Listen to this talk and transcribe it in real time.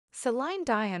Celine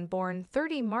Dion, born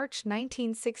 30 March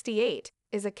 1968,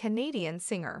 is a Canadian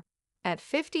singer. At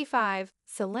 55,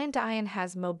 Celine Dion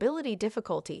has mobility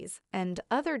difficulties and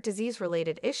other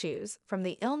disease-related issues from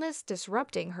the illness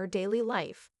disrupting her daily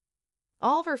life.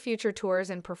 All of her future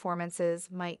tours and performances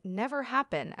might never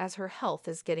happen as her health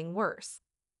is getting worse.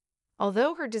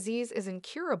 Although her disease is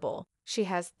incurable, she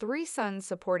has 3 sons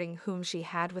supporting whom she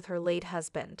had with her late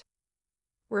husband.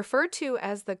 Referred to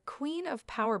as the Queen of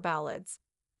Power Ballads,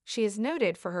 she is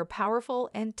noted for her powerful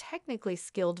and technically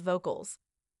skilled vocals.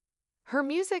 Her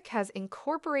music has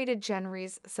incorporated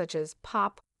genres such as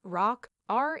pop, rock,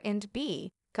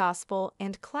 R&B, gospel,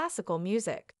 and classical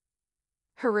music.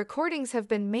 Her recordings have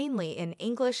been mainly in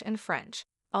English and French,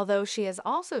 although she has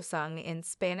also sung in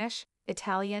Spanish,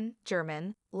 Italian,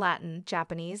 German, Latin,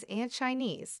 Japanese, and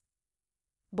Chinese.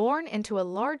 Born into a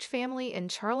large family in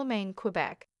Charlemagne,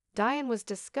 Quebec, Dion was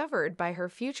discovered by her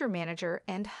future manager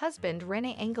and husband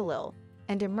René Angelil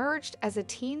and emerged as a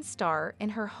teen star in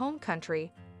her home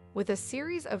country with a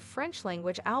series of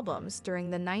French-language albums during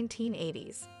the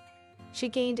 1980s. She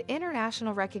gained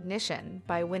international recognition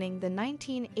by winning the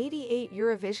 1988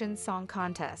 Eurovision Song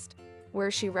Contest, where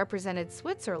she represented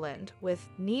Switzerland with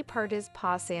Ne partez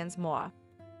pas sans moi.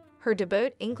 Her debut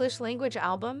English-language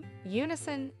album,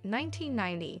 Unison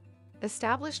 1990,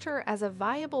 established her as a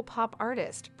viable pop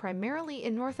artist primarily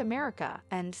in North America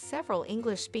and several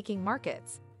English-speaking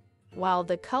markets, while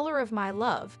The Color of My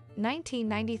Love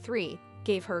 1993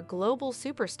 gave her global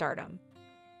superstardom.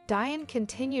 Dion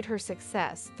continued her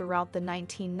success throughout the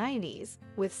 1990s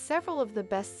with several of the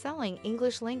best-selling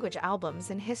English-language albums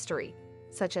in history,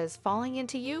 such as Falling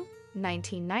Into You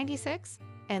 1996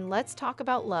 and Let's Talk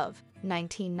About Love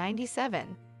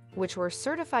 1997, which were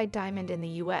certified diamond in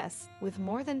the US with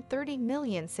more than 30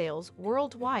 million sales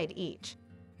worldwide each.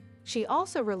 She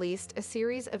also released a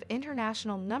series of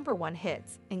international #1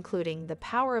 hits, including The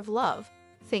Power of Love,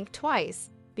 Think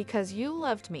Twice, Because You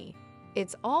Loved Me,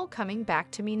 It's All Coming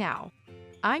Back to Me Now,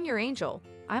 I'm Your Angel,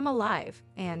 I'm Alive,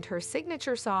 and her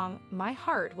signature song, My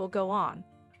Heart Will Go On,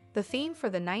 the theme for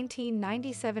the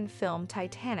 1997 film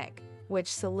Titanic,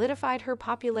 which solidified her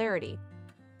popularity.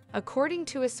 According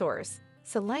to a source,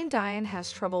 Celine Dion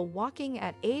has trouble walking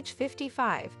at age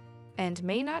 55 and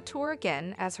may not tour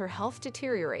again as her health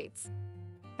deteriorates.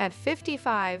 At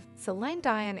 55, Celine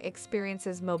Dion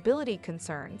experiences mobility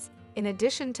concerns in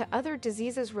addition to other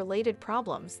diseases-related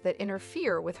problems that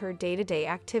interfere with her day-to-day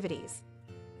activities.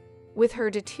 With her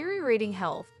deteriorating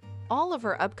health, all of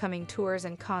her upcoming tours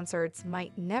and concerts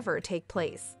might never take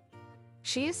place.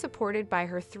 She is supported by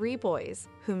her 3 boys,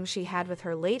 whom she had with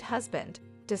her late husband,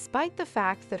 despite the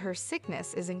fact that her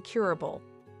sickness is incurable.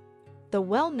 The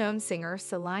well-known singer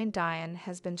Celine Dion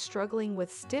has been struggling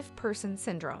with stiff person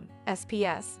syndrome,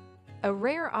 SPS, a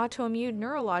rare autoimmune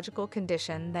neurological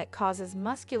condition that causes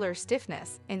muscular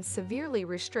stiffness and severely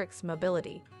restricts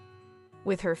mobility.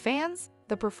 With her fans,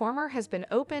 the performer has been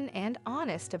open and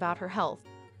honest about her health,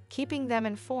 keeping them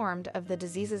informed of the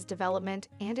disease's development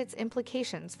and its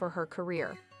implications for her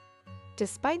career.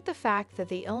 Despite the fact that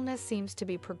the illness seems to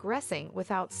be progressing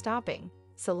without stopping,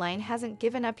 Celine hasn't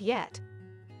given up yet.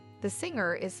 The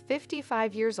singer is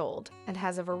 55 years old and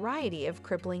has a variety of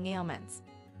crippling ailments,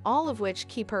 all of which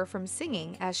keep her from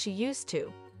singing as she used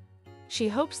to. She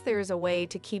hopes there is a way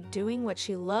to keep doing what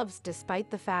she loves despite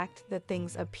the fact that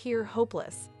things appear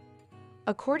hopeless.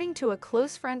 According to a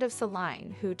close friend of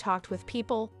Celine who talked with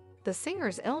People, the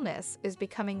singer's illness is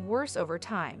becoming worse over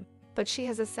time, but she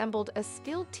has assembled a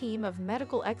skilled team of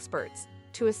medical experts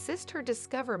to assist her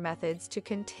discover methods to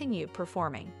continue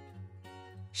performing.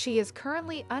 She is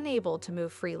currently unable to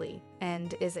move freely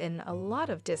and is in a lot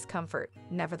of discomfort,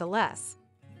 nevertheless.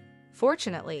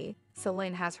 Fortunately,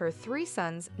 Celine has her 3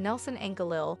 sons Nelson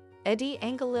Angelil, Eddie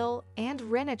Angelil, and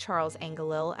René Charles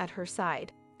Angelil at her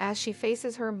side as she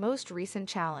faces her most recent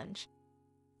challenge.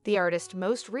 The artist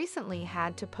most recently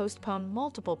had to postpone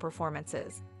multiple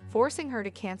performances, forcing her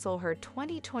to cancel her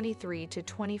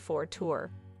 2023-24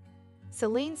 tour.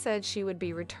 Celine said she would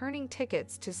be returning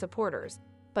tickets to supporters,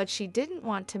 but she didn't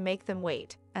want to make them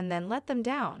wait and then let them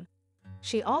down.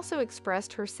 She also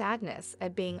expressed her sadness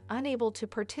at being unable to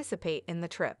participate in the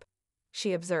trip.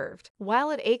 She observed,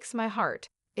 "While it aches my heart,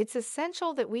 it's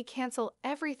essential that we cancel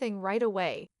everything right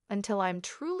away until I'm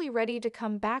truly ready to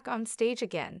come back on stage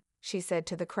again," she said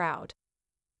to the crowd.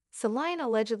 Celine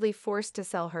allegedly forced to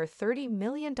sell her $30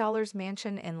 million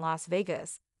mansion in Las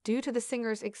Vegas due to the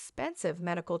singer's expensive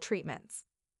medical treatments.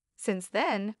 Since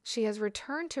then, she has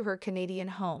returned to her Canadian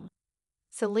home.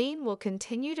 Celine will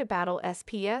continue to battle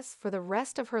SPS for the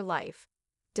rest of her life,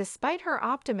 despite her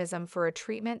optimism for a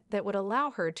treatment that would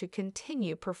allow her to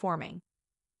continue performing.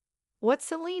 What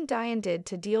Celine Dion did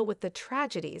to deal with the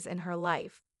tragedies in her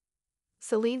life.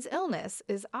 Celine's illness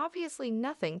is obviously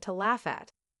nothing to laugh at,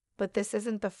 but this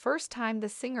isn't the first time the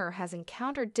singer has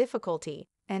encountered difficulty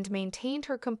and maintained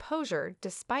her composure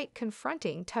despite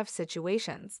confronting tough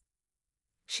situations.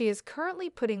 She is currently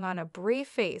putting on a brave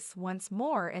face once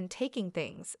more and taking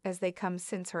things as they come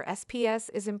since her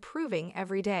SPS is improving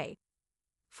every day.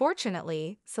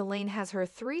 Fortunately, Celine has her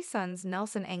three sons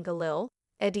Nelson Angelil,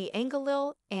 Eddie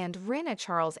Angelil, and Rina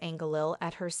Charles Angelil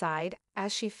at her side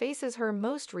as she faces her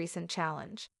most recent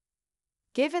challenge.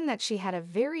 Given that she had a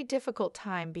very difficult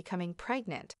time becoming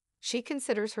pregnant, she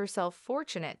considers herself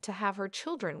fortunate to have her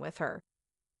children with her.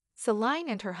 Celine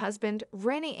and her husband,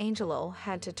 René Angelil,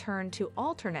 had to turn to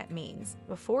alternate means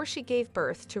before she gave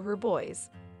birth to her boys.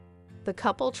 The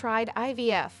couple tried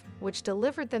IVF, which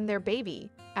delivered them their baby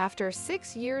after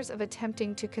 6 years of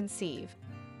attempting to conceive.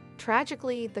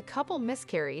 Tragically, the couple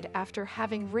miscarried after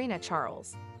having Rina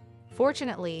Charles.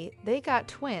 Fortunately, they got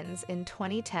twins in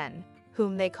 2010,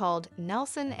 whom they called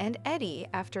Nelson and Eddie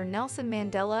after Nelson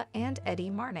Mandela and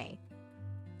Eddie Marnay.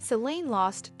 Celine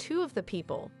lost two of the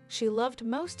people she loved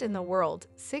most in the world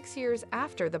 6 years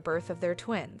after the birth of their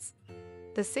twins.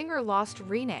 The singer lost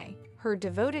Rene, her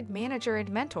devoted manager and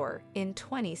mentor, in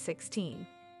 2016.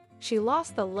 She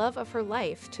lost the love of her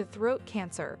life to throat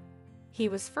cancer. He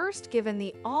was first given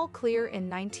the all-clear in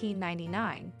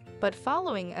 1999, but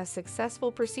following a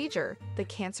successful procedure, the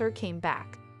cancer came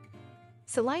back.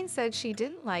 Celine said she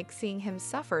didn't like seeing him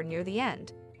suffer near the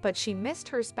end, but she missed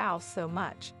her spouse so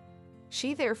much.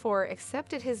 She therefore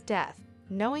accepted his death,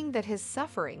 knowing that his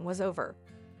suffering was over.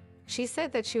 She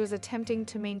said that she was attempting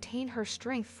to maintain her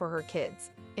strength for her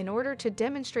kids, in order to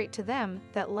demonstrate to them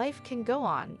that life can go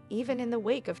on even in the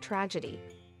wake of tragedy.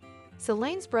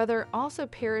 Celine's brother also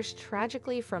perished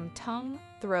tragically from tongue,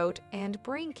 throat, and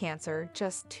brain cancer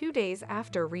just 2 days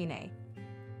after Rene.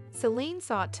 Celine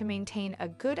sought to maintain a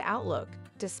good outlook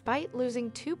despite losing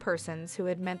two persons who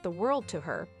had meant the world to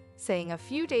her, saying a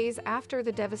few days after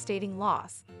the devastating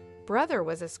loss, "Brother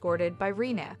was escorted by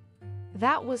Rina."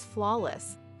 That was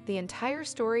flawless, the entire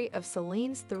story of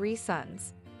Celine's three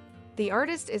sons. The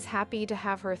artist is happy to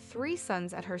have her three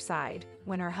sons at her side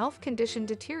when her health condition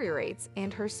deteriorates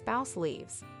and her spouse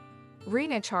leaves.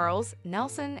 Rina Charles,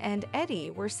 Nelson, and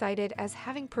Eddie were cited as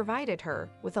having provided her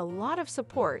with a lot of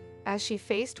support as she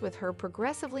faced with her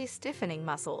progressively stiffening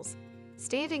muscles,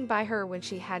 standing by her when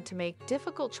she had to make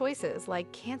difficult choices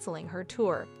like canceling her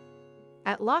tour.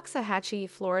 At Loxahatchee,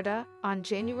 Florida, on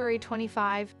January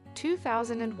 25,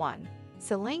 2001,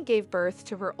 Celine gave birth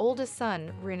to her oldest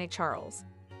son, Rina Charles.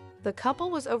 The couple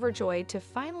was overjoyed to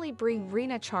finally bring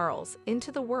Rina Charles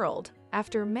into the world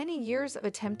after many years of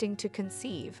attempting to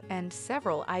conceive and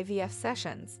several IVF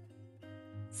sessions.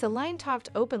 Celine talked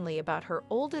openly about her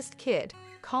oldest kid,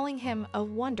 calling him a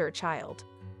wonder child.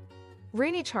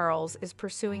 Rina Charles is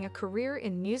pursuing a career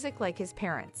in music like his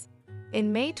parents.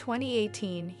 In May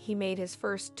 2018, he made his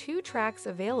first 2 tracks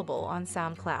available on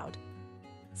SoundCloud.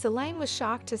 Celine was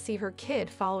shocked to see her kid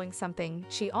following something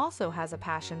she also has a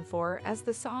passion for as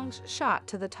the songs shot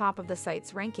to the top of the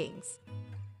site's rankings.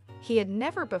 He had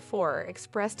never before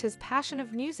expressed his passion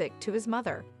of music to his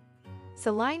mother.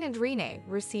 Celine and Rene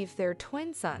received their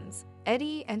twin sons,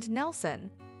 Eddie and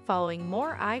Nelson, following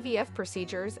more IVF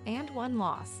procedures and one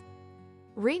loss.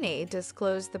 Rene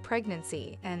disclosed the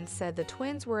pregnancy and said the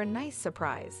twins were a nice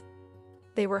surprise.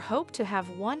 They were hoped to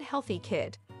have one healthy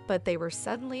kid, but they were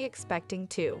suddenly expecting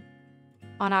 2.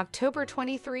 On October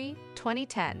 23,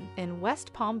 2010, in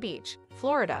West Palm Beach,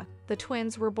 Florida, the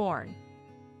twins were born.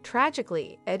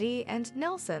 Tragically, Eddie and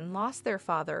Nelson lost their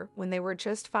father when they were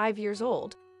just 5 years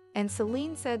old, and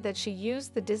Celine said that she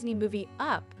used the Disney movie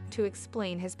Up to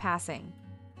explain his passing.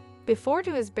 Before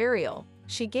to his burial,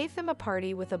 she gave them a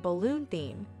party with a balloon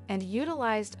theme and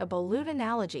utilized a balloon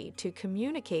analogy to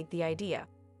communicate the idea.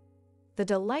 The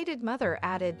delighted mother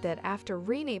added that after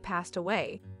Rene passed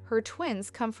away, her twins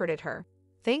comforted her.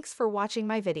 Thanks for watching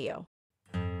my video.